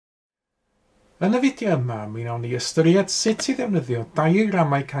Yn y fideo yma, mi wnawn ni ystyried sut i ddefnyddio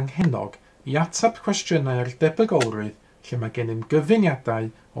diagramau canghennog i ateb cwestiynau ar debygolrwydd lle mae gennym gyfuniadau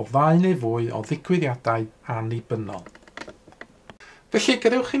o ddau neu fwy o ddigwyddiadau annibynnol. Felly,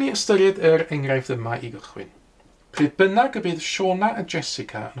 gadewch i ni ystyried yr enghraifft yma i gychwyn. Pryd bynnag y bydd Siona a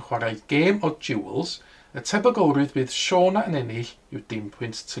Jessica yn chwarae gêm o duels, y tebygolrwydd bydd Siona yn ennill yw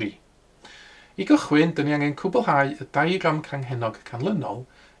 0.3. I gychwyn, dyn ni angen cwblhau y diagram canghennog canlynol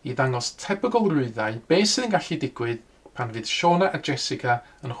i ddangos tebygolrwyddau beth sydd yn gallu digwydd pan fydd Siona a Jessica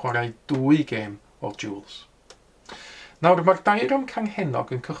yn chwarae 2 gêm o duels. Nawr, mae'r diagram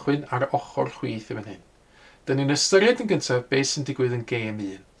canghennog yn cychwyn ar ochr chwith i fan hyn. Dyn ni'n ystyried yn gyntaf beth sy'n digwydd yn gêm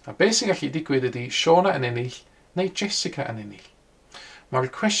 1. A beth sy'n gallu digwydd ydy Siona yn ennill neu Jessica yn ennill.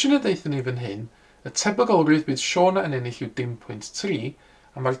 Mae'r cwestiwn yn deithio ni fan hyn, y tebygolrwydd bydd Siona yn ennill yw 0.3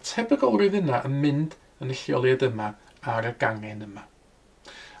 a mae'r tebygolrwydd yna yn mynd yn y lleoliad yma ar y gangen yma.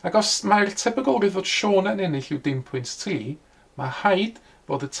 Ac os mae'r tebygolrwydd fod Siona yn ennill yw 0.3, mae rhaid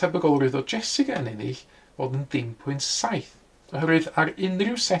bod y tebygolrwydd o Jessica yn ennill fod yn 0.7. Oherwydd ar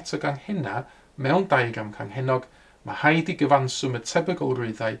unrhyw set o ganghennau mewn diagram canghennog, mae rhaid i gyfanswm y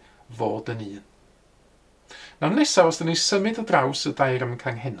tebygolrwyddau fod yn 1. Nawr nesaf, os ydym ni symud o draws y diagram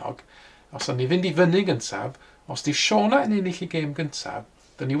canghennog, os ydym ni fynd i fyny gyntaf, os di Siona yn ennill i gêm gyntaf,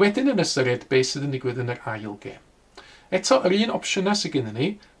 dyn ni wedyn yn ystyried beth sydd yn digwydd yn yr ail gêm. Eto, yr un opsiynau sydd gyda ni,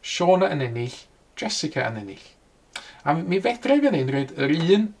 Siona yn ennill, Jessica yn ennill. A mi fedrai fan hyn roed yr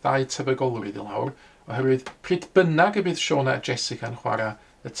un ddau tebygolrwydd i lawr, oherwydd pryd bynnag y bydd Siona a Jessica yn chwarae,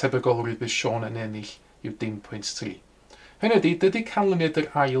 y tebygolrwydd bydd Siona yn ennill yw 0.3. Hyn ydy, dydy canlyniad yr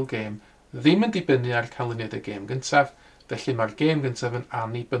ail gêm ddim yn dibynnu ar canlyniad y gêm gyntaf, felly mae'r gêm gyntaf yn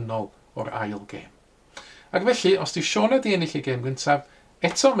annibynnol o'r ail gêm. Ac felly, os di Siona di ennill y gêm gyntaf,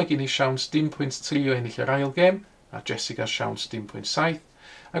 eto mae gen i siawns 0.3 o ennill yr ail gêm, a Jessica siawns 0.7.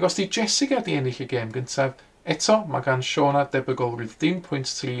 Ac os di Jessica di ennill y gêm gyntaf, eto mae gan Siona debygolrwydd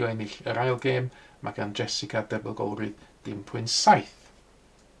 0.3 o ennill yr ail gêm, mae gan Jessica debygolrwydd 0.7.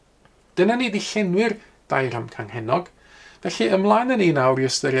 Dyna ni ddillenwyr diagram canghennog. Felly ymlaen yn ni nawr i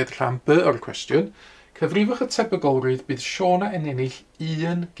ystyried rhan B o'r cwestiwn, cyfrifwch y tebygolrwydd bydd Siona yn ennill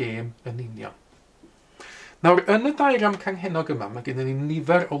 1 gêm yn union. Nawr, yn y diagram canghennog yma, mae gennym ni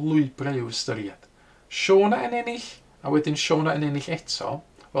nifer o lwybrau i'w ystyried. Siona yn ennill, a wedyn Siona yn ennill eto.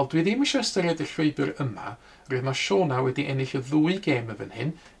 Wel, dwi ddim eisiau ystyried y llwybr yma, roedd mae Siona wedi ennill y 2 gêm y fan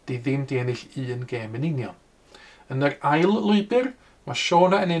hyn, di ddim di ennill 1 gêm yn union. Yn yr ail lwybr, mae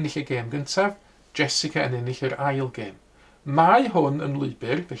Siona yn ennill y gêm gyntaf, Jessica yn ennill yr ail gêm. Mae hwn yn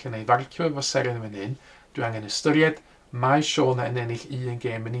lwybr, felly neu farcio efo seren fan hyn, dwi angen ystyried mae Siona yn ennill 1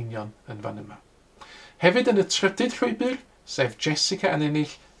 gêm yn union yn fan yma. Hefyd yn y trydydd llwybr, sef Jessica yn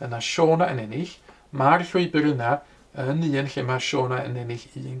ennill, yna Siona yn ennill, mae'r llwybr yna yn un lle mae Siona yn ennill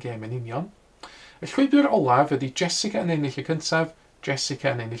 1 gêm yn union. Y llwybr olaf ydy Jessica yn ennill y cyntaf,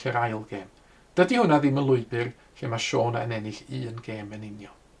 Jessica yn ennill yr ail gêm. Dydy hwnna ddim yn lwybr lle mae Siona yn ennill 1 gêm yn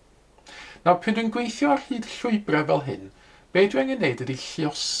union. Nawr, pan dwi'n gweithio ar hyd llwybrau fel hyn, be dwi angen gwneud ydy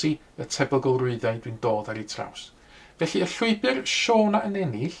lluosi y tebygolrwyddau dwi'n dod ar ei traws. Felly y llwybr Siona yn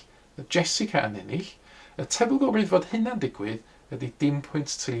ennill, y Jessica yn ennill, y tebygolrwydd fod hynna'n digwydd ydy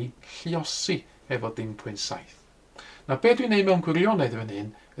 0.3 lluosi efo 0.7. Nawr, be dwi'n neud mewn gwirionedd fan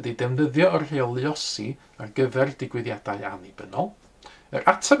hyn ydy defnyddio o'r rheol lluosi ar gyfer digwyddiadau annibynnol. Yr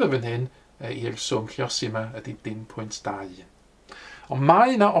ateb fan hyn i'r swm lluosi yma ydy 0.21. Ond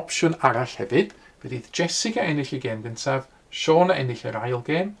mae yna opsiwn arall hefyd, bydd Jessica ennill y gêm gyntaf, Siona ennill yr ail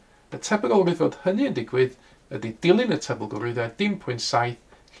gêm. Y tebygolrwydd fod hynny yn digwydd ydy dilyn y tebygolrwyddau 0.7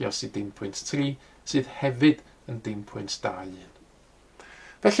 lluosi 0.3 sydd hefyd yn 0.21.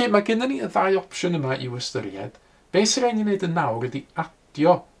 Felly mae gennym ni y ddau opsiwn yma i'w ystyried. Be sy'n rhaid i wneud yn nawr ydy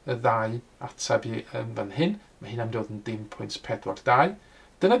adio y ddau ateb yn fan hyn. Mae hynna'n dod yn 0.42.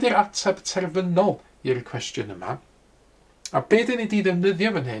 Dyna di'r ateb terfynol i'r cwestiwn yma. A be dyn ni wedi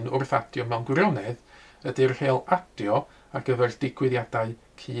ddefnyddio fan hyn wrth adio mewn gwirionedd ydy'r rheol adio ar gyfer digwyddiadau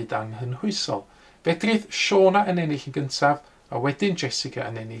cyd-anghynhwysol. Fedrith Siona yn ennill yn gyntaf a wedyn Jessica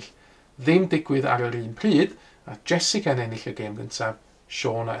yn ennill ddim digwydd ar yr un pryd, a Jessica yn ennill y gêm gyntaf,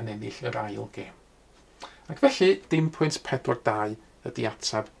 Siona yn ennill yr ail gêm. Ac felly, 0.42 ydy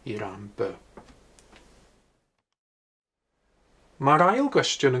ateb i ran B. Mae'r ail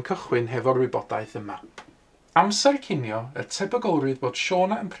gwestiwn yn cychwyn hefo'r wybodaeth yma. Amser cinio, y tebygolrwydd bod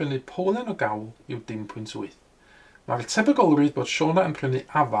Siona yn prynu polen o gawl yw 0.8. Mae'r tebygolrwydd bod Siona yn prynu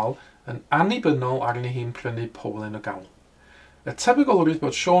afal yn annibynnol arni hi'n prynu polen o gawl. Y tebygolrwydd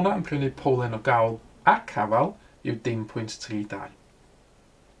bod Siona yn prynu polen o gawl ac afal yw 0.32.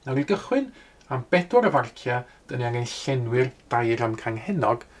 Nawr i gychwyn, am 4 y farciau, dyn ni angen llenwi'r diagram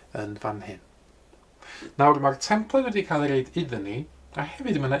canghennog yn fan hyn. Nawr, mae'r templed wedi cael ei reid iddyn ni, a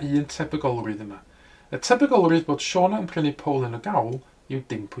hefyd yma un tebygolrwydd yma. Y tebygolrwydd bod Siona yn prynu polyn o gawl yw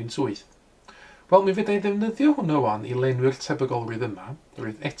 0.8. Wel, mi fyddai ddefnyddio hwnnw wan i lenwi'r tebygolrwydd yma,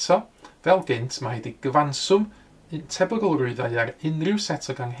 roedd eto, fel gynt, mae wedi gyfanswm tebygolrwyddau ar unrhyw set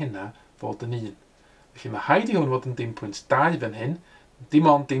o ganghennau fod yn 1. Felly mae rhaid i hwn fod yn 0.2 fan hyn, dim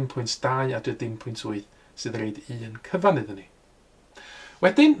ond 0.2 a 0.8 sydd yn reid un cyfan iddyn ni.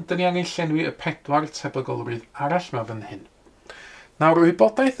 Wedyn, dyn ni angen llenwi y 4 tebygolrwydd arall yma fan hyn. Nawr, y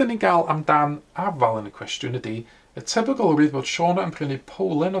wybodaeth yn ei gael amdan afal yn y cwestiwn ydy, y tebygolrwydd bod Siona yn prynu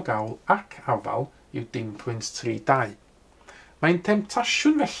polyn o gawl ac afal yw 0.32. Mae'n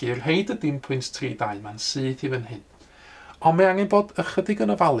temtasiwn felly rhaid y 0.32 ma'n syth i fan hyn. Ond mae angen bod ychydig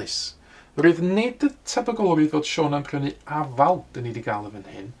yn ofalus. Roedd nid y tebygolrwydd bod Siona yn prynu afal dyn ni wedi gael y fan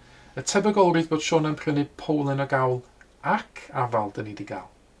hyn, y tebygolrwydd bod Siona yn prynu polyn o gawl ac afal dyn ni wedi gael.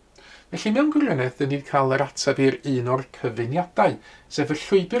 Felly mewn gwirionedd, dyn ni wedi cael yr ateb i'r un o'r cyfuniadau, sef y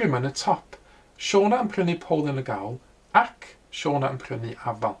llwybr yma yn y top. Siona yn prynu polyn o gawl ac Siona yn prynu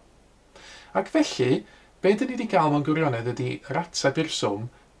afal. Ac felly, be dyn ni wedi cael mewn gwirionedd ydy yr ateb i'r swm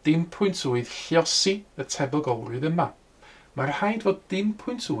 0.8 lluosi y tebygolrwydd yma. Mae'r rhaid fod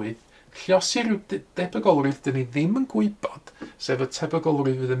 0.8 lluosi rhyw debygolrwydd dyn ni ddim yn gwybod, sef y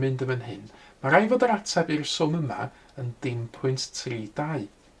tebygolrwydd fydd yn mynd yn hyn. Mae rhaid fod yr ateb i'r swm yma yn 0.32.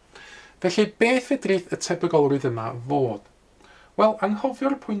 Felly, beth fedrith y tebygolrwydd yma fod? Wel,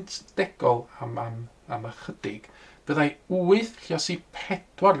 anghofio'r pwynt degol am ychydig, byddai 8 lluosi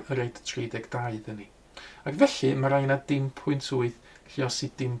 4 yn reid 32 iddyn ni. Ac felly, mae rhaid yna 0.8 lluosi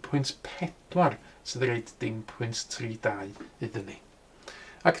 0.4 sydd yn reid 0.32 iddyn ni.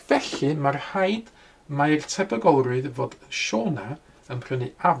 Ac felly, mae'r tebygolrwydd fod Siona yn prynu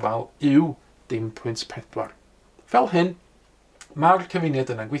afal yw 0.4. Fel hyn, mae'r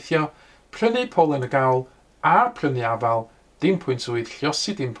cyfuniad yna'n gweithio, prynu polyn o gawl a prynu afal 0.8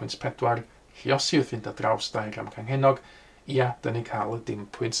 lluosi 0.4 lluosi wrth fynd ar draws diagram Canghennog, ia, dyn ni'n cael y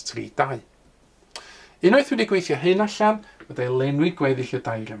 0.32. Unwaith wedi gweithio hyn allan, byddai lenwi gweddill y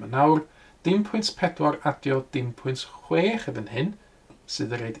diagram yn nawr, 0.4 adio 0.6 efo'n hyn,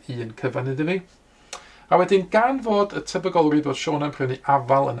 sydd yn reid un cyfan iddo fi. A wedyn, gan fod y tebygolrwydd bod Siona yn prynu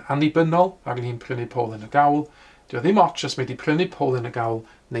afal yn annibynnol ac yn hi'n prynu polyn o gawl, dio ddim ots os mae wedi prynu polyn o gawl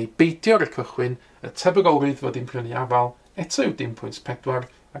neu beidio ar y cychwyn, y tebygolrwydd fod hi'n prynu afal eto yw 0.4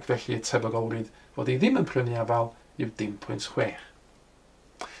 ac felly y tebygolrwydd fod hi ddim yn prynu afal yw 0.6.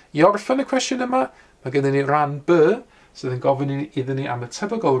 I orffen y cwestiwn yma, mae gennym ni ran B sydd yn gofyn iddyn ni am y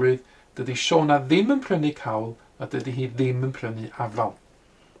tebygolrwydd dydy Siona ddim yn prynu cawl a dydy hi ddim yn prynu afal.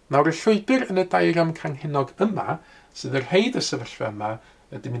 Nawr y llwybr yn y diagram Canghennog yma sydd yn rhaid y sefyllfa yma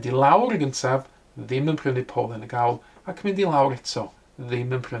ydy mynd i lawr yn gyntaf, ddim yn prynu polyn o gawl ac mynd i lawr eto,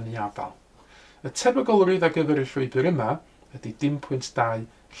 ddim yn prynu afal. Y tebygolrwydd ar gyfer y llwybr yma ydy 0.2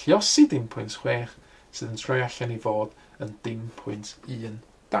 lluosi 0.6 sydd yn troi allan i fod yn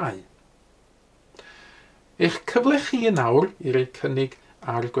 0.12. Eich cyfle chi yn nawr i roi cynnig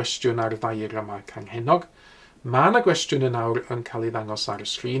ar y gwestiwn ar y Diagramau Canghennog. Mae yna gwestiwn yn nawr yn cael ei ddangos ar y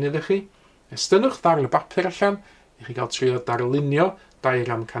sgrin iddo chi. Estynwch ddarn y bapur allan i chi gael trio darlunio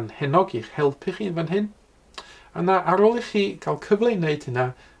diagram Canghennog i'ch helpu chi yn fan hyn. A na ar ôl i chi cael cyfle i wneud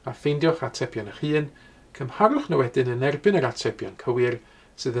hynna a ffeindio'ch atebion eich hun, cymharwch nhw wedyn yn erbyn yr atebion cywir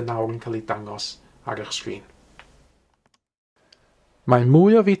sydd yn nawr yn cael ei dangos ar eich sgrin. Mae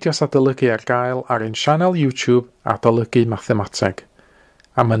mwy o fideos adolygu ar gael ar ein sianel YouTube Adolygu Mathemateg.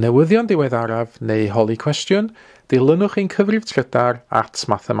 Am y newyddion diweddaraf neu holi cwestiwn, dilynwch ein cyfrif trydar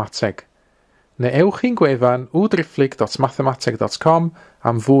 @mathemateg. Neu ewch i'n gwefan www.mathemateg.com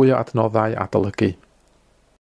am fwy o adnoddau adolygu.